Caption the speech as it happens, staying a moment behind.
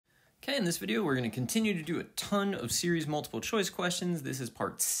Okay, in this video, we're going to continue to do a ton of series multiple choice questions. This is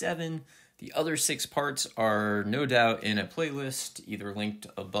part 7. The other 6 parts are no doubt in a playlist, either linked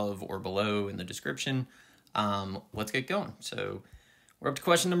above or below in the description. Let's get going. So we're up to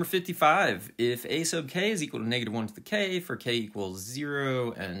question number 55. If a sub k is equal to negative 1 to the k for k equals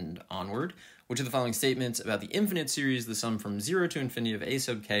 0 and onward, which of the following statements about the infinite series, the sum from 0 to infinity of a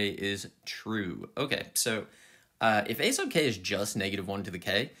sub k is true? Okay, so if a sub k is just negative 1 to the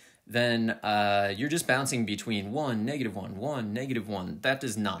k, then you're just bouncing between 1, negative 1, 1, negative 1. That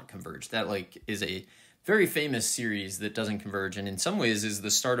does not converge. That is a very famous series that doesn't converge, and in some ways is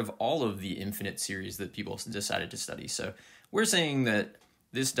the start of all of the infinite series that people decided to study. So we're saying that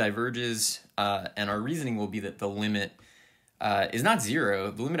this diverges, and our reasoning will be that the limit is not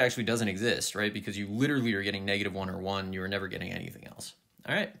 0. The limit actually doesn't exist, right? Because you literally are getting negative 1 or 1. You are never getting anything else.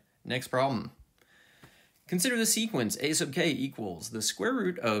 All right, next problem. Consider the sequence a sub k equals the square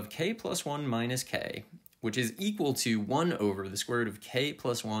root of k plus 1 minus k, which is equal to 1 over the square root of k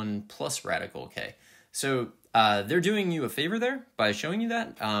plus 1 plus radical k. So they're doing you a favor there by showing you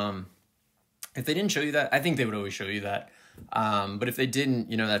that. If they didn't show you that, I think they would always show you that. But if they didn't,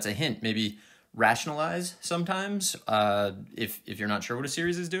 that's a hint. Maybe rationalize sometimes if you're not sure what a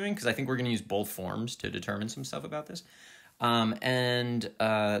series is doing, because I think we're going to use both forms to determine some stuff about this.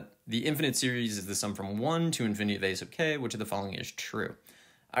 The infinite series is the sum from 1 to infinity of a sub k, which of the following is true.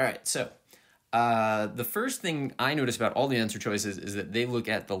 All right, so the first thing I notice about all the answer choices is that they look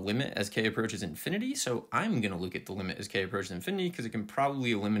at the limit as k approaches infinity. So I'm going to look at the limit as k approaches infinity because it can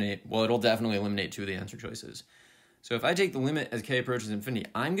probably eliminate, well, it'll definitely eliminate 2 of the answer choices. So if I take the limit as k approaches infinity,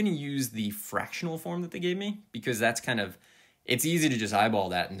 I'm going to use the fractional form that they gave me because that's it's easy to just eyeball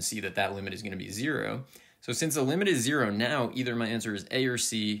that and see that that limit is going to be 0. So since the limit is 0 now, either my answer is A or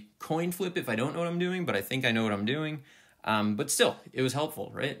C. Coin flip if I don't know what I'm doing, but I think I know what I'm doing. But still, it was helpful,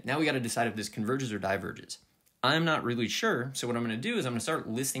 right? Now we got to decide if this converges or diverges. I'm not really sure, so what I'm going to do is I'm going to start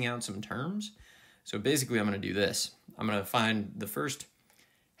listing out some terms. So basically I'm going to do this. I'm going to find the first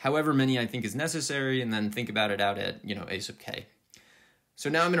however many I think is necessary and then think about it out at, a sub k.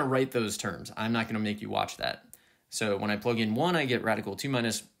 So now I'm going to write those terms. I'm not going to make you watch that. So when I plug in 1, I get radical 2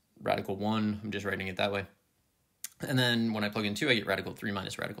 minus radical 1, I'm just writing it that way. And then when I plug in 2, I get radical 3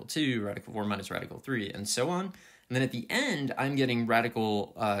 minus radical 2, radical 4 minus radical 3, and so on. And then at the end, I'm getting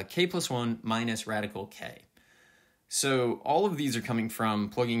radical k plus 1 minus radical k. So all of these are coming from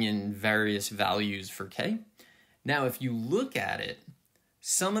plugging in various values for k. Now, if you look at it,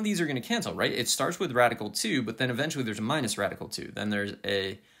 some of these are going to cancel, right? It starts with radical 2, but then eventually there's a minus radical 2. Then there's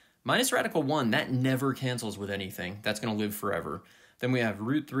a minus radical 1. That never cancels with anything. That's going to live forever. Then we have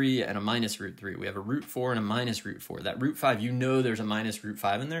root 3 and a minus root 3. We have a root 4 and a minus root 4. That root 5, there's a minus root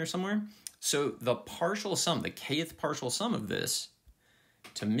 5 in there somewhere. So the partial sum, the kth partial sum of this,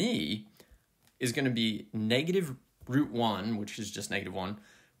 to me, is going to be negative root 1, which is just negative 1,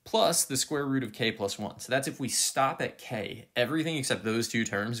 plus the square root of k plus 1. So that's if we stop at k. Everything except those 2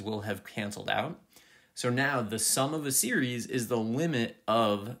 terms will have canceled out. So now the sum of a series is the limit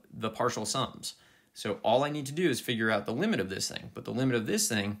of the partial sums. So all I need to do is figure out the limit of this thing. But the limit of this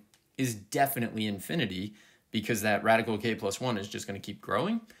thing is definitely infinity because that radical k plus 1 is just going to keep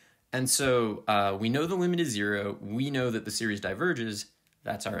growing. And so we know the limit is 0. We know that the series diverges.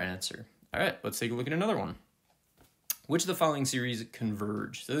 That's our answer. All right, let's take a look at another one. Which of the following series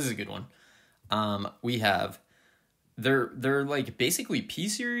converge? So this is a good one. We have, they're like basically P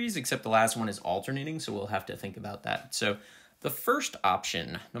series, except the last one is alternating. So we'll have to think about that. So the first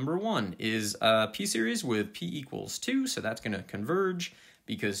option, number 1, is P series with P equals 2, so that's going to converge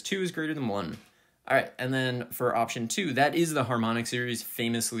because 2 is greater than 1. All right, and then for option 2, that is the harmonic series.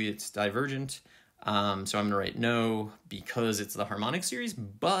 Famously, it's divergent, so I'm going to write no because it's the harmonic series,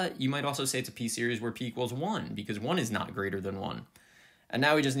 but you might also say it's a P series where P equals 1 because 1 is not greater than 1. And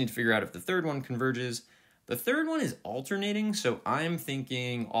now we just need to figure out if the third one converges. The third one is alternating, so I'm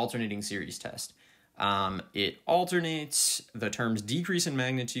thinking alternating series test. It alternates, the terms decrease in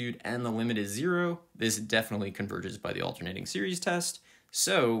magnitude, and the limit is 0. This definitely converges by the alternating series test.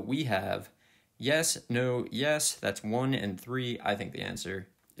 So we have yes, no, yes. That's 1 and 3. I think the answer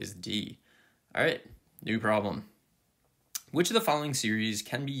is D. All right, new problem. Which of the following series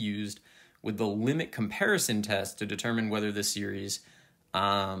can be used with the limit comparison test to determine whether the series,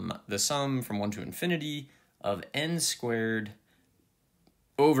 the sum from 1 to infinity of n squared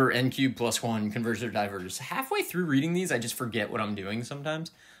over n cubed plus 1 converges or diverges? Halfway through reading these, I just forget what I'm doing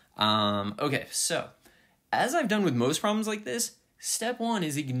sometimes. Okay, so as I've done with most problems like this, step 1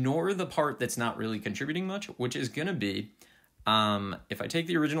 is ignore the part that's not really contributing much, which is going to be, if I take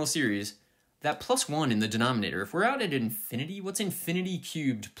the original series, that plus 1 in the denominator, if we're out at infinity, what's infinity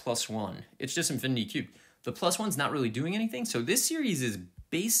cubed plus 1? It's just infinity cubed. The plus 1's not really doing anything, so this series is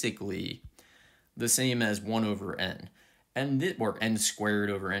basically the same as 1 over n. Or n squared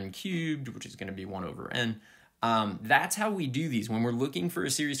over n cubed, which is going to be 1 over n. That's how we do these. When we're looking for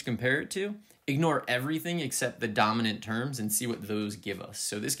a series to compare it to, ignore everything except the dominant terms and see what those give us.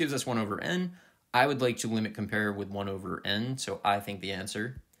 So this gives us 1 over n. I would like to limit compare with 1 over n, so I think the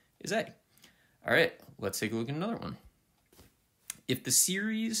answer is A. All right, let's take a look at another one. If the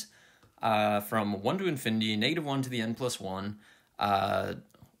series from 1 to infinity, -1 to the n plus 1,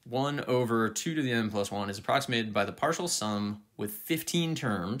 1 over 2 to the n plus 1 is approximated by the partial sum with 15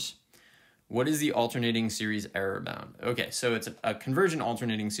 terms, what is the alternating series error bound? Okay, so it's a convergent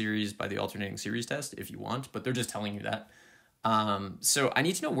alternating series by the alternating series test if you want, but they're just telling you that. So I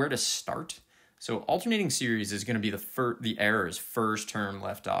need to know where to start. So alternating series is going to be the error's first term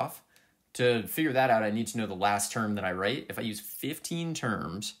left off. To figure that out, I need to know the last term that I write. If I use 15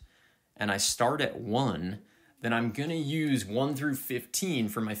 terms and I start at 1, then I'm going to use 1 through 15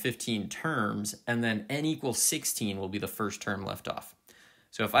 for my 15 terms, and then n equals 16 will be the first term left off.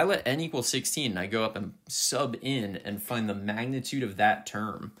 So if I let n equal 16 and I go up and sub in and find the magnitude of that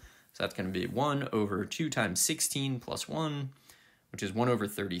term, so that's going to be 1 over 2 times 16 plus 1, which is 1 over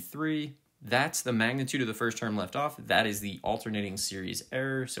 33. That's the magnitude of the first term left off. That is the alternating series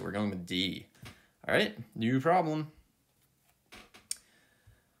error, so we're going with D. All right, new problem.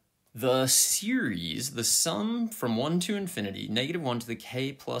 The series, the sum from 1 to infinity, -1 to the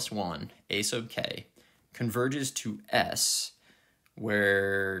k plus 1, a sub k, converges to S,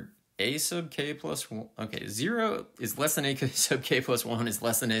 where a sub k plus 1, okay, 0 is less than a sub k plus 1 is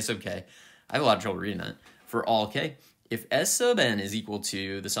less than a sub k. I have a lot of trouble reading that. For all k, if S sub n is equal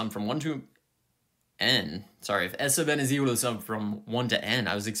to the sum from 1 to n, sorry, if S sub n is equal to the sum from 1 to n,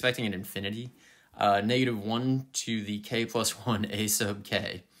 I was expecting an infinity, -1 to the k plus 1 a sub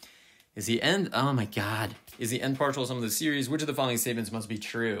k. Is the n, oh my god, is the n partial sum of the series? Which of the following statements must be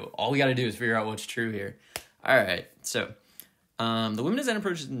true? All we got to do is figure out what's true here. All right, so the limit as n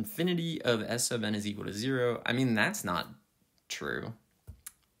approaches infinity of S sub n is equal to 0. I mean, that's not true,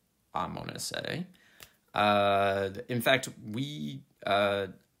 I'm going to say. In fact,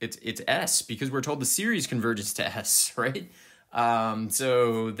 it's S because we're told the series converges to S, right?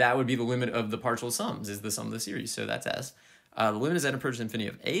 So that would be the limit of the partial sums is the sum of the series, so that's S. The limit as n approaches infinity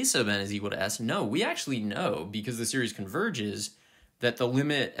of a sub n is equal to S. No, we actually know, because the series converges, that the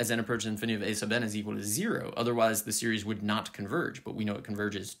limit as n approaches infinity of a sub n is equal to 0. Otherwise, the series would not converge, but we know it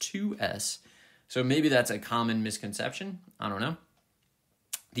converges to S. So maybe that's a common misconception. I don't know.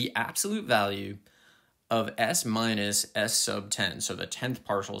 The absolute value of S minus S sub 10, so the 10th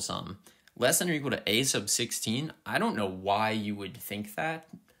partial sum, less than or equal to a sub 16, I don't know why you would think that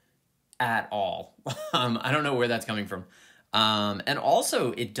at all. I don't know where that's coming from. And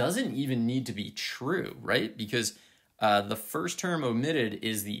also, it doesn't even need to be true, right? Because the first term omitted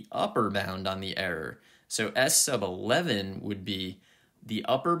is the upper bound on the error. So S sub 11 would be the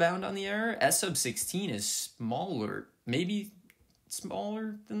upper bound on the error. S sub 16 is smaller, maybe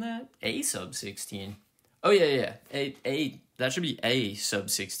smaller than that. A sub 16. Oh, yeah. That should be A sub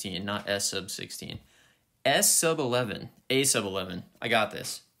 16, not S sub 16. S sub 11, A sub 11. I got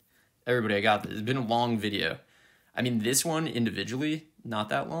this. Everybody, I got this. It's been a long video. I mean, this one individually, not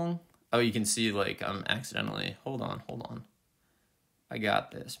that long. Oh, you can see, like, I'm accidentally... Hold on. I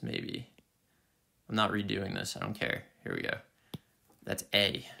got this, maybe. I'm not redoing this. I don't care. Here we go. That's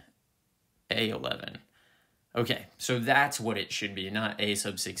A. A11. Okay, so that's what it should be, not A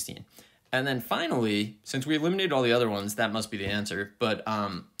sub 16. And then finally, since we eliminated all the other ones, that must be the answer. But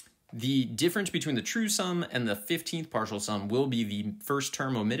the difference between the true sum and the 15th partial sum will be the first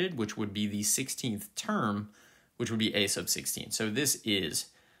term omitted, which would be the 16th term, which would be A sub 16. So this is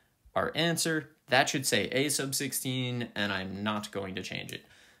our answer. That should say A sub 16, and I'm not going to change it.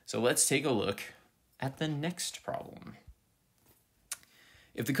 So let's take a look at the next problem.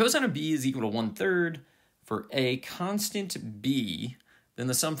 If the cosine of b is equal to 1/3 for a constant b, then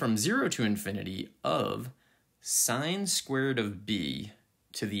the sum from 0 to infinity of sine squared of b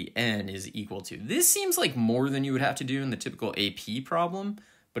to the n is equal to. This seems like more than you would have to do in the typical AP problem,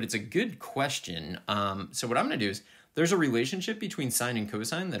 but it's a good question. So what I'm going to do is, there's a relationship between sine and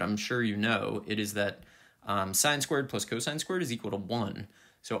cosine that I'm sure you know. It is that sine squared plus cosine squared is equal to 1.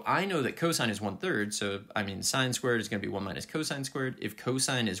 So I know that cosine is 1/3, so I mean sine squared is going to be 1 minus cosine squared. If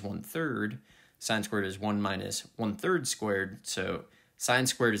cosine is 1/3, sine squared is 1 minus 1/3 squared, so sine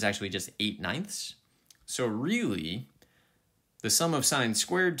squared is actually just 8/9. So really, the sum of sine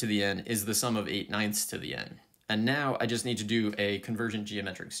squared to the n is the sum of 8/9 to the n. And now I just need to do a convergent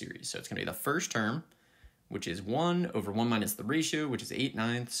geometric series. So it's going to be the first term, which is 1 over 1 minus the ratio, which is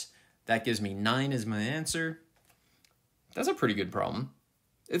 8/9. That gives me 9 as my answer. That's a pretty good problem.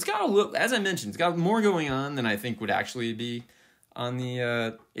 It's got a little, as I mentioned, it's got more going on than I think would actually be on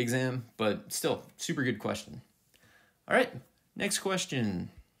the exam, but still, super good question. All right, next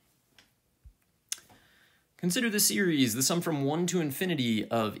question. Consider the series, the sum from 1 to infinity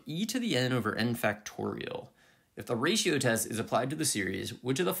of e to the n over n factorial. If the ratio test is applied to the series,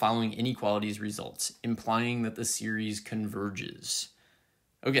 which of the following inequalities results, implying that the series converges?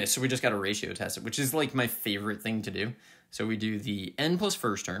 Okay, so we just got to ratio test it, which is like my favorite thing to do. So we do the n plus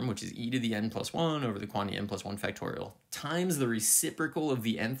first term, which is e to the n plus 1 over the quantity n plus 1 factorial, times the reciprocal of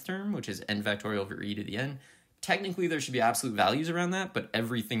the nth term, which is n factorial over e to the n. Technically, there should be absolute values around that, but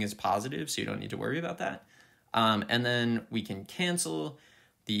everything is positive, so you don't need to worry about that. And then we can cancel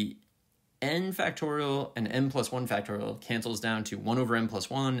the n factorial and n plus 1 factorial cancels down to 1 over n plus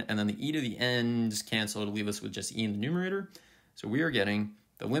 1, and then the e to the n's cancel to leave us with just e in the numerator. So we are getting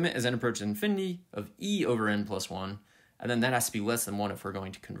the limit as n approaches infinity of e over n plus 1, and then that has to be less than 1 if we're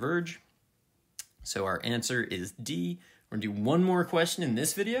going to converge. So our answer is D. We're going to do one more question in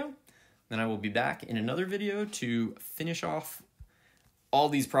this video, then I will be back in another video to finish off all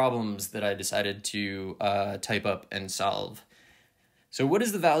these problems that I decided to type up and solve. So what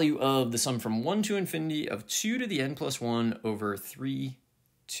is the value of the sum from 1 to infinity of 2 to the n plus 1 over 3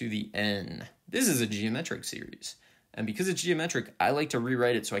 to the n? This is a geometric series. And because it's geometric, I like to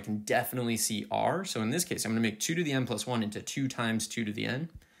rewrite it so I can definitely see r. So in this case, I'm going to make 2 to the n plus 1 into 2 times 2 to the n.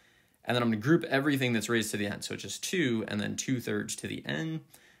 And then I'm going to group everything that's raised to the n. So it's just 2 and then 2/3 to the n.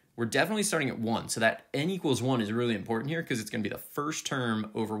 We're definitely starting at 1. So that n equals 1 is really important here because it's going to be the first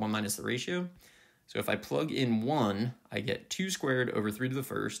term over 1 minus the ratio. So if I plug in 1, I get 2 squared over 3 to the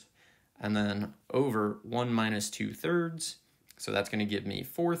first, and then over 1 minus 2/3. So that's going to give me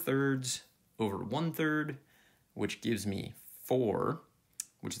 4/3 over 1/3, which gives me 4,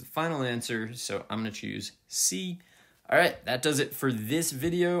 which is the final answer. So I'm going to choose C. All right, that does it for this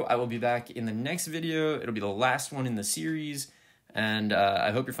video. I will be back in the next video. It'll be the last one in the series. And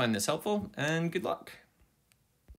I hope you're finding this helpful, and good luck.